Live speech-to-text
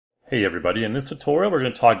Hey everybody, in this tutorial we're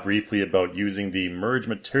going to talk briefly about using the Merge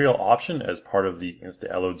Material option as part of the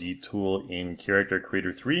InstaLOD tool in Character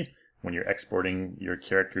Creator 3 when you're exporting your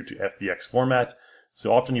character to FBX format.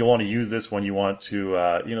 So often you'll want to use this when you want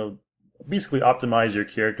to, basically optimize your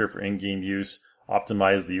character for in-game use,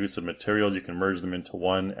 optimize the use of materials. You can merge them into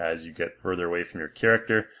one as you get further away from your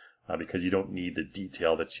character because you don't need the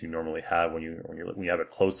detail that you normally have when you have a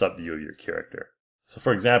close-up view of your character. So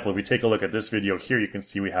for example, if we take a look at this video here, you can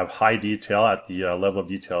see we have high detail at the level of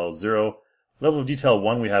detail 0. Level of detail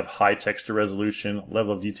 1, we have high texture resolution.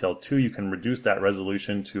 Level of detail 2, you can reduce that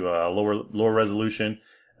resolution to a lower resolution.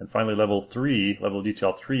 And finally, level of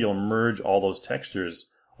detail 3, you'll merge all those textures,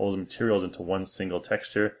 all those materials into one single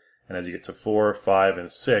texture. And as you get to 4, 5, and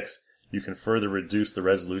 6, you can further reduce the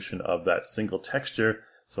resolution of that single texture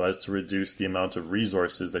so as to reduce the amount of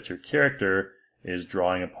resources that your character is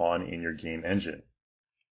drawing upon in your game engine.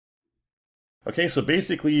 Okay, so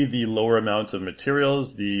basically the lower amount of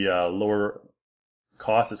materials, the lower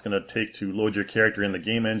cost it's going to take to load your character in the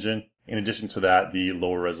game engine. In addition to that, the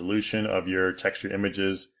lower resolution of your texture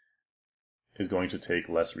images is going to take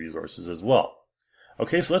less resources as well.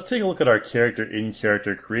 Okay, so let's take a look at our character in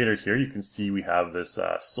Character Creator here. You can see we have this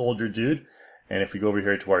soldier dude. And if we go over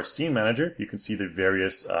here to our scene manager, you can see the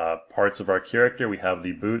various parts of our character. We have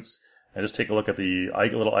the boots. And just take a look at the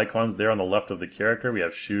little icons there on the left of the character. We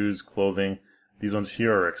have shoes, clothing. These ones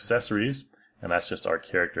here are accessories, and that's just our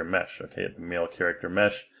character mesh, okay, the male character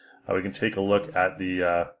mesh. We can take a look at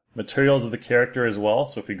the materials of the character as well.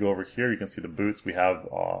 So if we go over here, you can see the boots. We have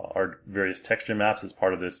our various texture maps as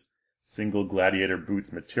part of this single gladiator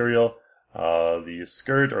boots material. The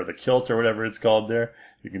skirt or the kilt or whatever it's called there.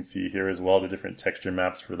 You can see here as well the different texture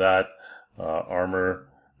maps for that. Armor,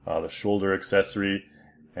 the shoulder accessory,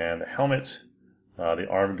 and the helmet, the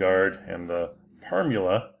arm guard, and the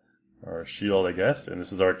parmula, or shield, I guess. And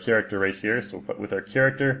this is our character right here. So with our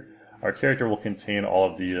character will contain all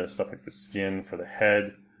of the stuff like the skin for the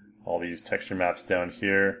head, all these texture maps down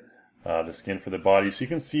here, the skin for the body. So you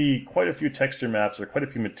can see quite a few texture maps or quite a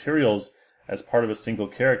few materials as part of a single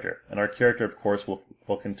character. And our character, of course,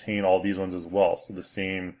 will contain all these ones as well. So the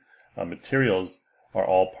same materials are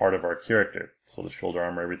all part of our character. So the shoulder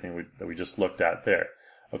armor, everything that we just looked at there.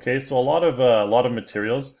 Okay, so a lot of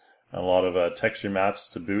materials, a lot of texture maps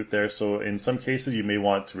to boot there. So in some cases you may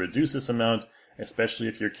want to reduce this amount, especially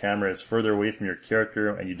if your camera is further away from your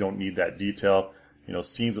character and you don't need that detail. You know,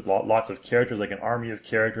 scenes with lots of characters, like an army of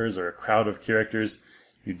characters or a crowd of characters,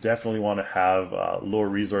 you definitely want to have lower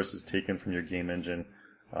resources taken from your game engine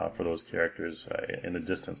for those characters in the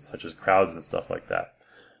distance, such as crowds and stuff like that.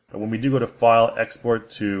 But when we do go to File, Export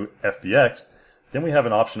to FBX, then we have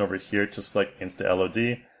an option over here to select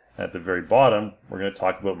InstaLOD. And at the very bottom, we're going to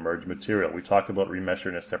talk about Merge Material. We talk about Remesher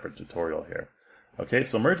in a separate tutorial here. Okay,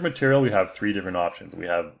 so Merge Material, we have three different options. We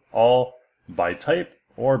have all, by type,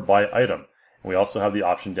 or by item. And we also have the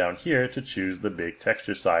option down here to choose the big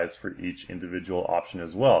texture size for each individual option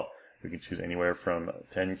as well. We can choose anywhere from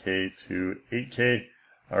 10K to 8K.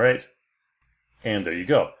 All right, and there you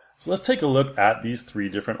go. So let's take a look at these three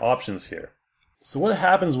different options here. So what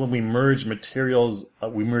happens when we merge materials,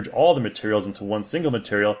 we merge all the materials into one single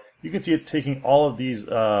material? You can see it's taking all of these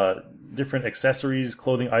different accessories,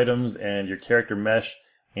 clothing items, and your character mesh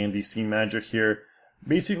and the scene manager here,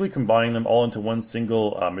 basically combining them all into one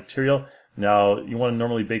single material. Now, you want to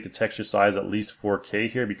normally bake the texture size at least 4K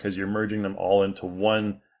here because you're merging them all into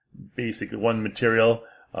one material,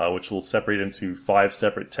 which will separate into 5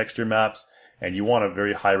 separate texture maps. And you want a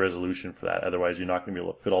very high resolution for that. Otherwise, you're not going to be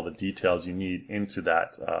able to fit all the details you need into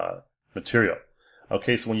that material.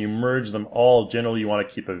 Okay, so when you merge them all, generally you want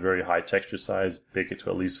to keep a very high texture size, bake it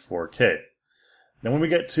to at least 4K. Now when we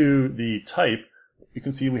get to the type, you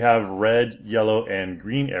can see we have red, yellow, and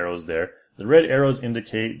green arrows there. The red arrows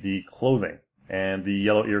indicate the clothing, and the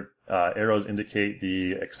yellow arrows indicate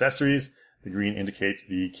the accessories. The green indicates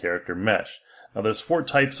the character mesh. Now there's 4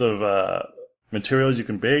 types of materials you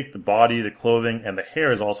can bake: the body, the clothing, and the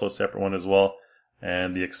hair is also a separate one as well,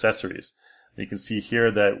 and the accessories. You can see here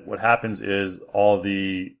that what happens is all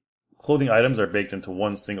the clothing items are baked into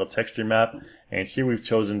one single texture map, and here we've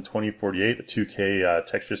chosen 2048, a 2K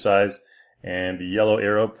texture size, and the yellow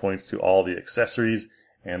arrow points to all the accessories,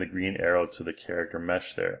 and the green arrow to the character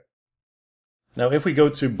mesh there. Now if we go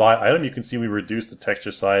to by item, you can see we reduced the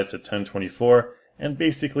texture size to 1024, and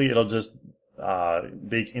basically it'll just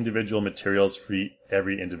bake individual materials for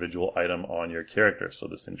every individual item on your character. So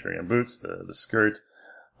the centurion boots, the skirt,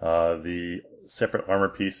 the separate armor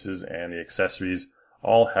pieces, and the accessories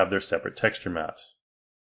all have their separate texture maps.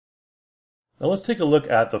 Now let's take a look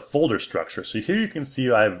at the folder structure. So here you can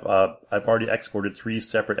see I've already exported 3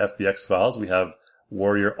 separate FBX files. We have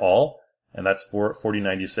Warrior All, and that's for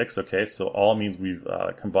 4096. Okay, so all means we've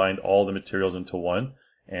combined all the materials into one.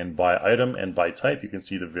 And by item and by type, you can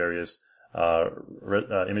see the various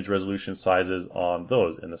image resolution sizes on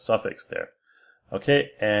those in the suffix there.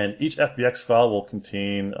 Okay, and each FBX file will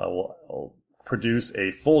contain, will produce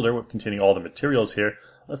a folder containing all the materials here.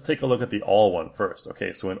 Let's take a look at the all one first.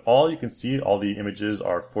 Okay, so in all you can see all the images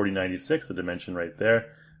are 4096, the dimension right there.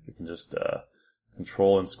 We can just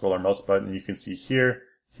control and scroll our mouse button. You can see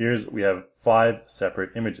we have 5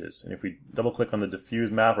 separate images. And if we double click on the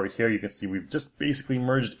diffuse map right here, you can see we've just basically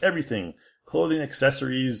merged everything. Clothing,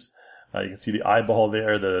 accessories, you can see the eyeball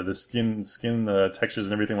there, the skin textures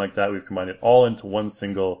and everything like that. We've combined it all into one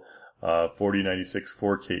single 4096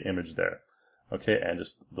 4K image there. Okay, and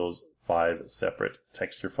just those 5 separate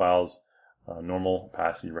texture files, normal,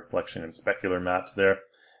 opacity, reflection, and specular maps there.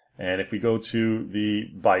 And if we go to the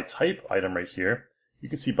by type item right here, you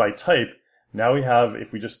can see by type, now we have,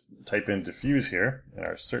 if we just type in diffuse here in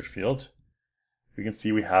our search field, we can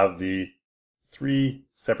see we have the 3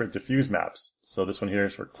 separate diffuse maps. So this one here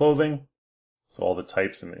is for clothing. So all the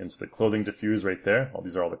types into the clothing diffuse right there.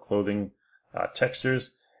 These are all the clothing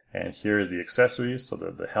textures. And here is the accessories, so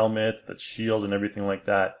the helmet, the shield, and everything like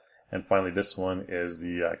that. And finally, this one is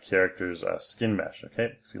the character's skin mesh.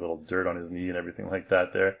 Okay, see a little dirt on his knee and everything like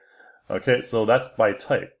that there. Okay, so that's by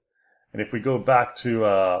type. And if we go back to,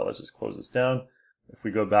 let's just close this down. If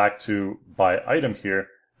we go back to by item here,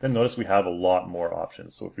 then notice we have a lot more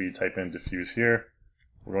options. So if we type in diffuse here,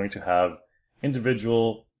 we're going to have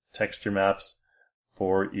individual texture maps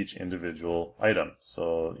for each individual item.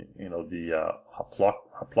 So, you know, the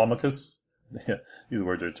hoplomachus, these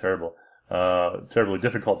words are terrible, terribly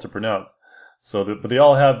difficult to pronounce. So, but they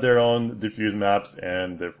all have their own diffuse maps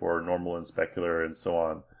and therefore normal and specular and so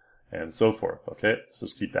on and so forth. Okay, so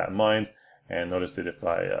just keep that in mind. And notice that if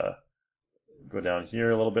I go down here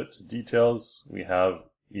a little bit to details, we have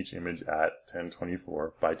each image at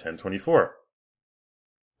 1024 by 1024.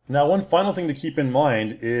 Now, one final thing to keep in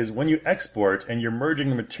mind is when you export and you're merging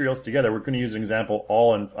the materials together, we're going to use an example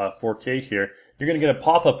all in 4K here, you're going to get a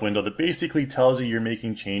pop-up window that basically tells you you're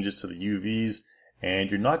making changes to the UVs, and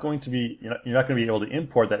you're not going to be able to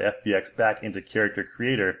import that FBX back into Character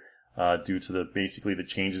Creator due to basically the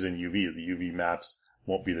changes in UVs. The UV maps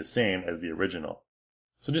won't be the same as the original.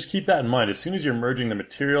 So just keep that in mind. As soon as you're merging the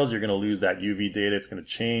materials, you're going to lose that UV data. It's going to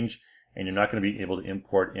change, and you're not going to be able to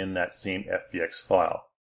import in that same FBX file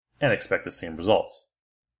and expect the same results.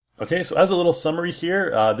 Okay, so as a little summary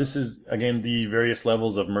here, this is, again, the various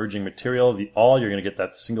levels of merging material. The all, you're going to get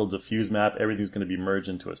that single diffuse map. Everything's going to be merged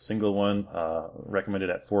into a single one,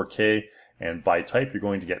 recommended at 4K. And by type, you're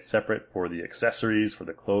going to get separate for the accessories, for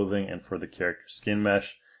the clothing, and for the character skin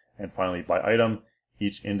mesh. And finally, by item,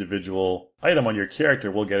 each individual item on your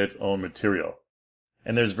character will get its own material.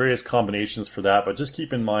 And there's various combinations for that, but just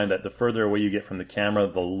keep in mind that the further away you get from the camera,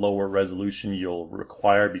 the lower resolution you'll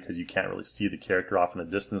require because you can't really see the character off in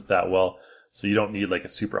the distance that well. So you don't need like a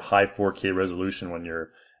super high 4K resolution when you're,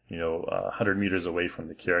 100 meters away from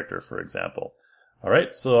the character, for example.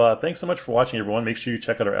 Alright, so thanks so much for watching, everyone. Make sure you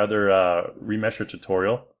check out our other remesher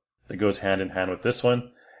tutorial that goes hand in hand with this one.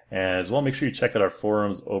 And as well, make sure you check out our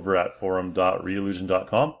forums over at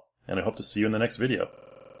forum.reallusion.com. And I hope to see you in the next video.